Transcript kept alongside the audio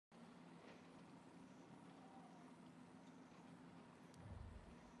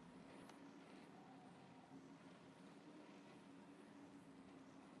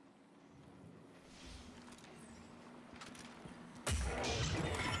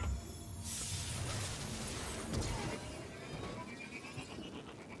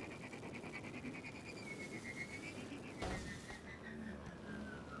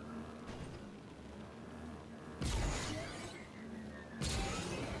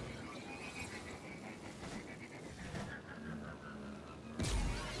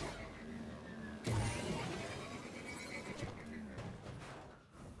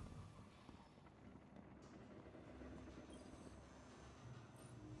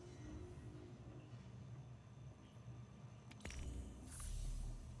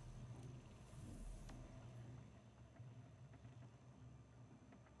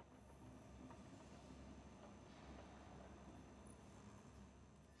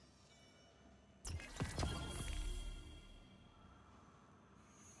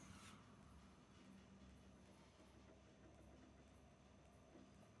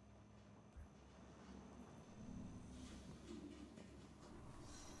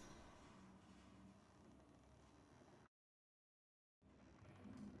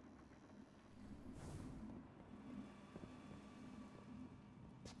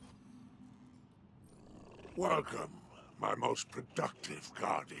Welcome, my most productive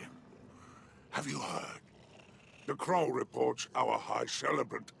guardian. Have you heard? The Crow reports our High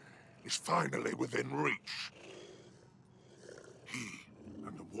Celebrant is finally within reach. He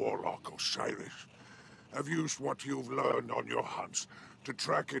and the Warlock Osiris have used what you've learned on your hunts to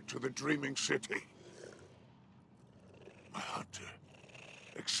track it to the Dreaming City. My hunter,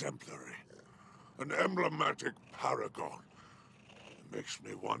 exemplary, an emblematic paragon. It makes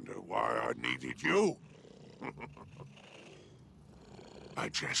me wonder why I needed you. I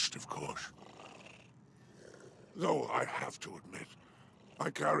jest, of course. Though I have to admit,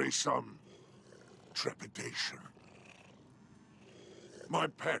 I carry some trepidation. My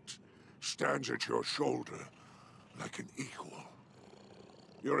pet stands at your shoulder like an equal.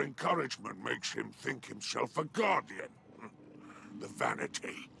 Your encouragement makes him think himself a guardian. The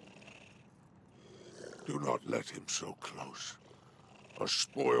vanity. Do not let him so close, or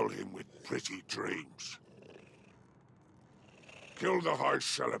spoil him with pretty dreams. Kill the High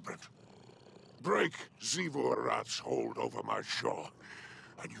Celebrant. Break Xivu-Arath's hold over my shore,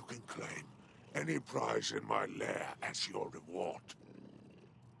 and you can claim any prize in my lair as your reward.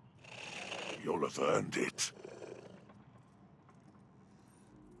 You'll have earned it.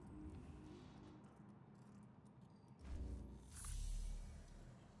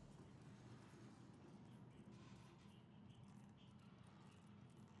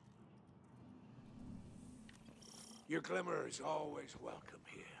 Your glimmer is always welcome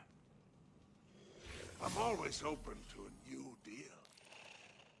here. I'm always open to a new deal.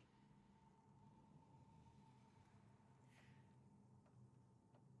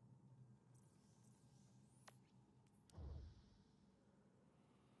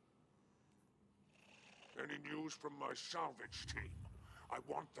 Any news from my salvage team? I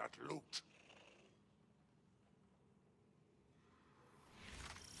want that loot.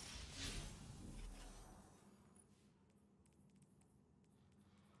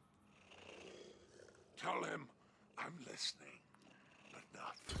 Tell him I'm listening, but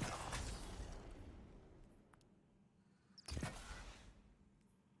not for long.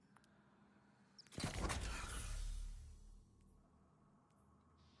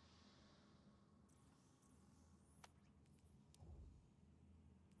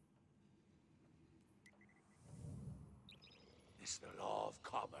 It's the law of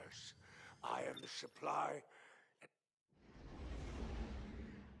commerce. I am the supply.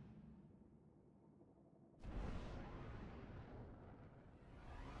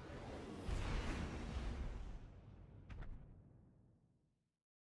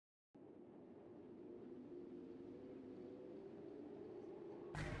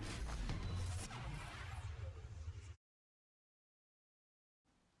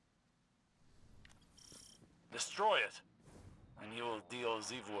 Destroy it, and you will deal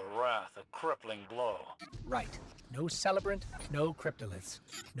Xivu-Arath a crippling blow. Right. No Celebrant, no Cryptoliths.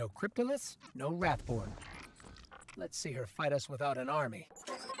 No Cryptoliths, no Wrathborn. Let's see her fight us without an army.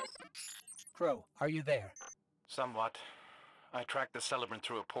 Crow, are you there? Somewhat. I tracked the Celebrant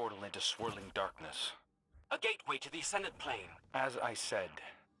through a portal into swirling darkness. A gateway to the Ascendant plane. As I said,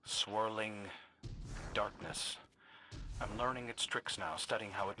 swirling darkness. I'm learning its tricks now,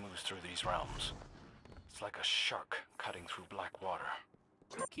 studying how it moves through these realms. It's like a shark cutting through black water.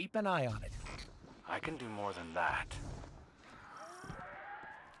 Keep an eye on it. I can do more than that.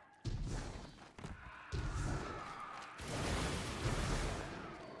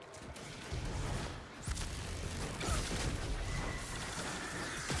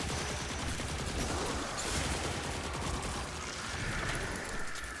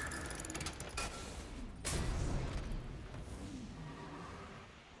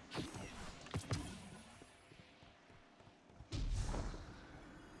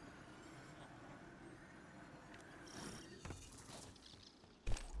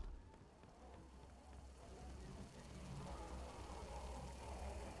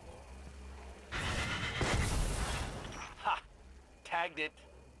 Tagged it.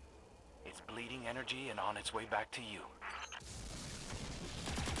 It's bleeding energy and on its way back to you.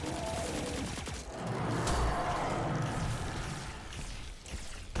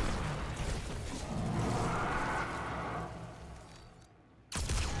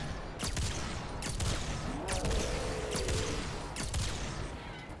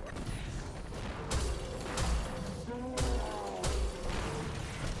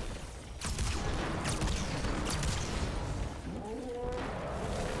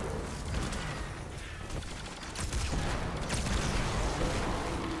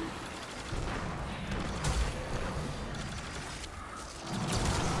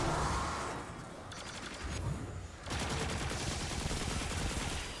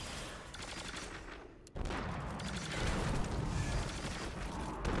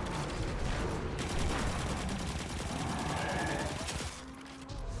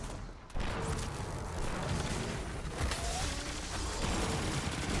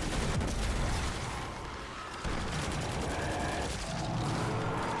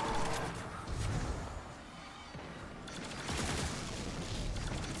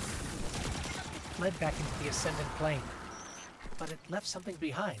 led back into the Ascendant plane. But it left something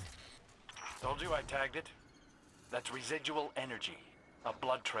behind. Told you I tagged it. That's residual energy. A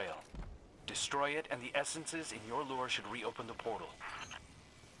blood trail. Destroy it, and the essences in your lure should reopen the portal.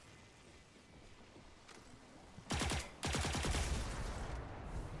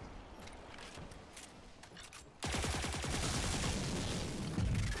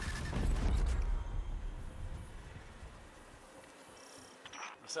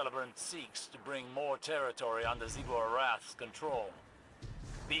 The Celebrant seeks to bring more territory under Zebor Wrath's control.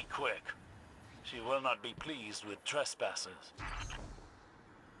 Be quick. She will not be pleased with trespassers.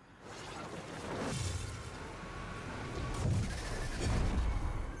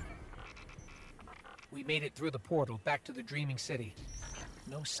 We made it through the portal back to the Dreaming City.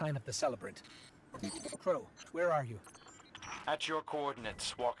 No sign of the Celebrant. Crow, where are you? At your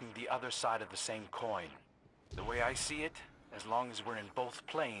coordinates, walking the other side of the same coin. The way I see it, as long as we're in both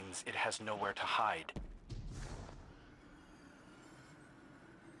planes, it has nowhere to hide.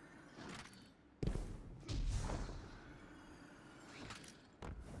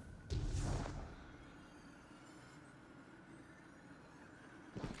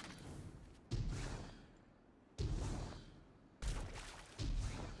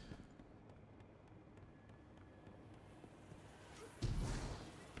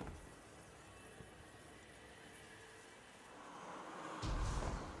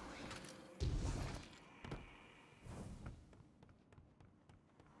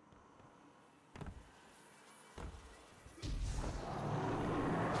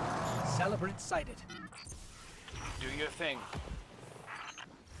 Celebrant sighted. Do your thing.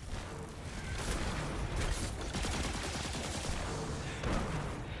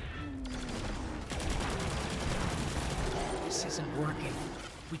 This isn't working.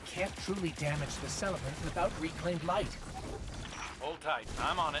 We can't truly damage the Celebrant without reclaimed light. Hold tight.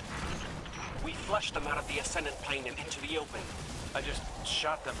 I'm on it. We flushed them out of the Ascendant plane and into the open. I just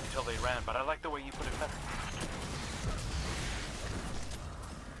shot them until they ran, but I like the way you put it better.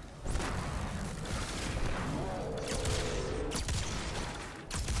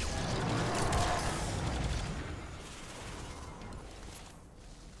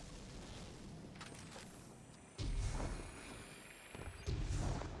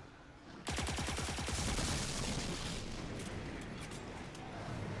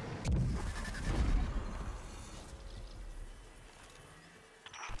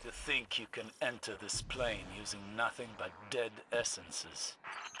 To think you can enter this plane using nothing but dead essences.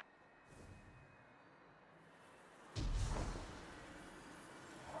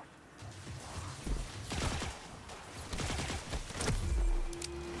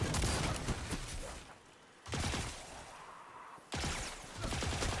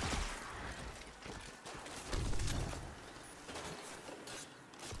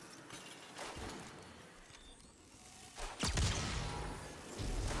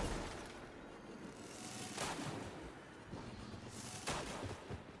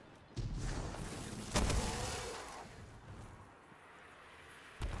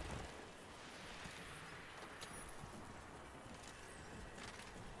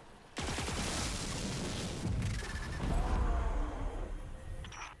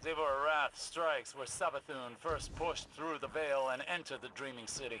 Zebor Wrath strikes where Savathun first pushed through the veil and entered the Dreaming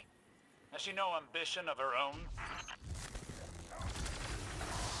City. Has she no ambition of her own?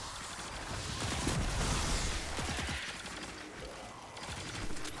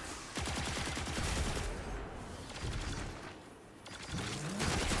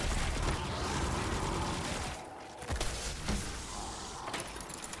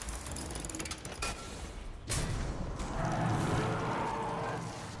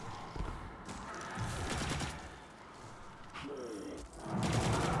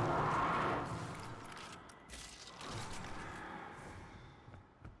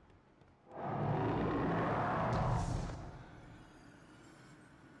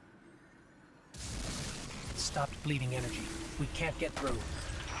 Stopped bleeding energy. We can't get through.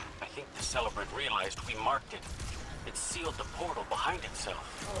 I think the Celebrant realized we marked it. It sealed the portal behind itself.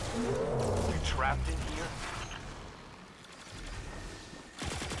 You're trapped in here?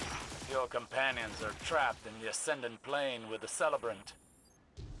 Your companions are trapped in the Ascendant plane with the Celebrant.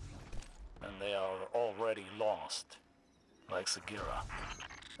 And they are already lost, like Sagira.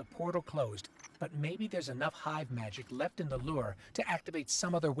 The portal closed, but maybe there's enough hive magic left in the lure to activate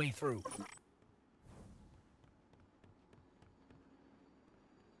some other way through.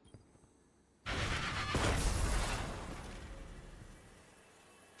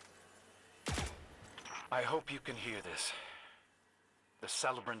 I hope you can hear this. The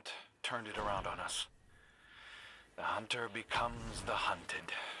Celebrant turned it around on us. The hunter becomes the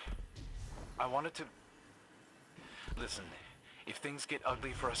hunted. I wanted to... Listen, if things get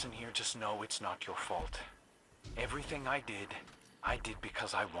ugly for us in here, just know it's not your fault. Everything I did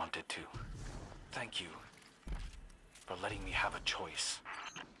because I wanted to. Thank you for letting me have a choice.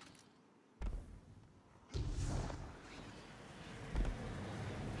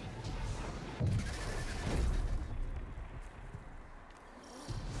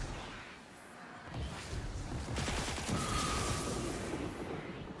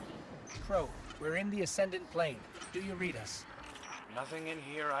 Crow, we're in the Ascendant plane. Do you read us? Nothing in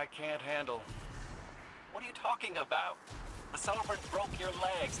here I can't handle. What are you talking about? The Celebrant broke your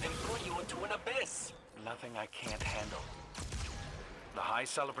legs and put you into an abyss. Nothing I can't handle. The High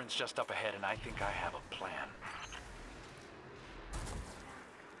Celebrant's just up ahead, and I think I have a plan.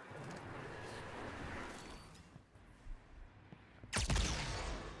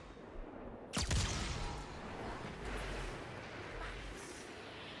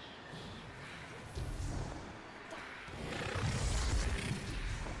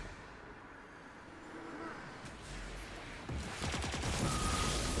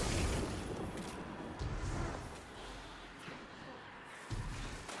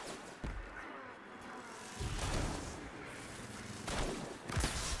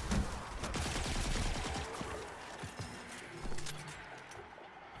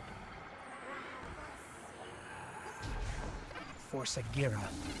 For Sagira.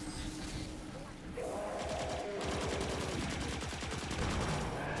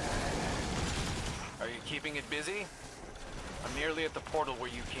 Are you keeping it busy? I'm nearly at the portal where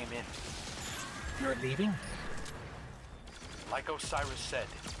you came in. You're leaving? Like Osiris said,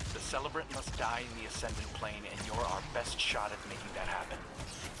 the Celebrant must die in the Ascendant plane, and you're our best shot at making that happen.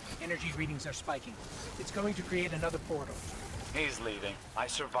 Energy readings are spiking. It's going to create another portal. He's leaving. I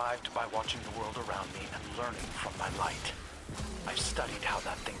survived by watching the world around me and learning from my light. I've studied how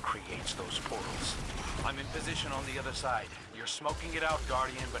that thing creates those portals. I'm in position on the other side. You're smoking it out,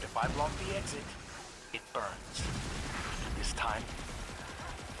 Guardian, but if I block the exit, it burns. This time,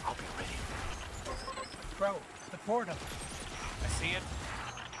 I'll be ready. Crow, the portal. I see it.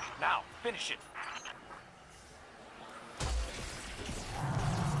 Now, finish it.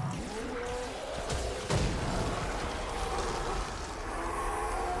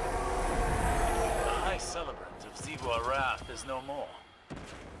 Celebrant of Zigua Wrath is no more.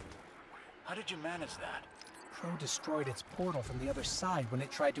 How did you manage that? Crow destroyed its portal from the other side when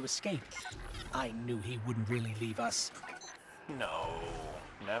it tried to escape. I knew he wouldn't really leave us. No,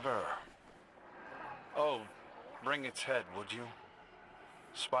 never. Oh, bring its head, would you?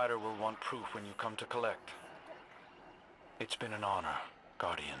 Spider will want proof when you come to collect. It's been an honor,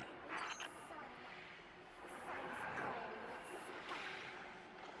 Guardian.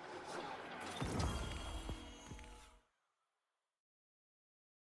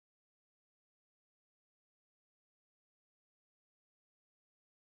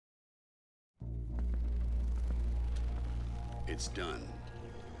 It's done.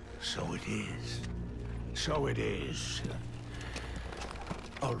 So it is. So it is.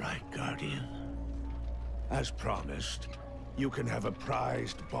 All right, Guardian. As promised, you can have a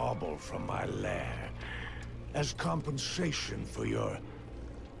prized bauble from my lair as compensation for your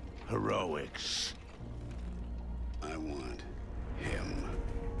heroics. I want him.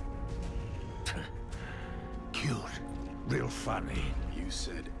 Cute. Real funny. You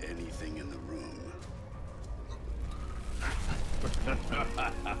said anything in the room.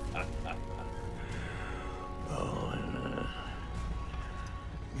 Oh, and,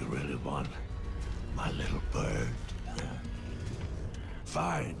 you really want my little bird?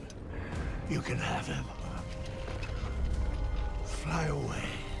 Fine. You can have him. Fly away.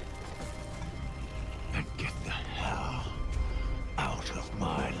 And get the hell out of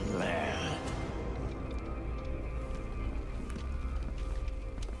my lair.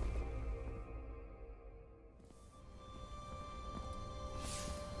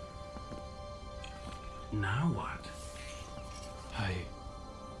 Now what?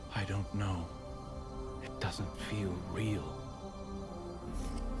 I don't know. It doesn't feel real.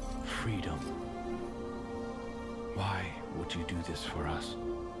 Freedom. Why would you do this for us?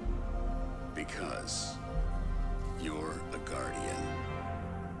 Because you're a Guardian.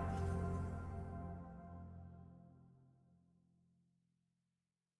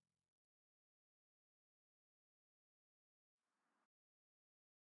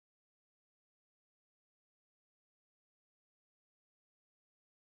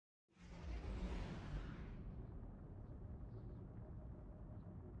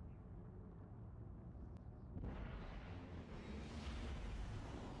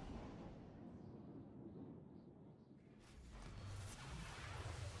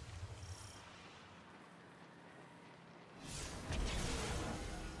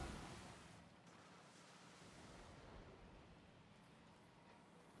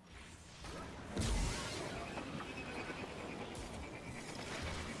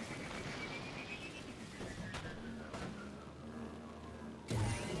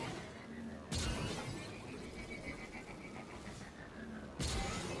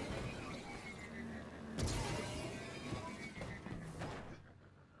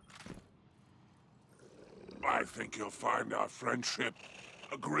 I think you'll find our friendship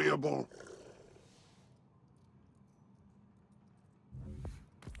agreeable.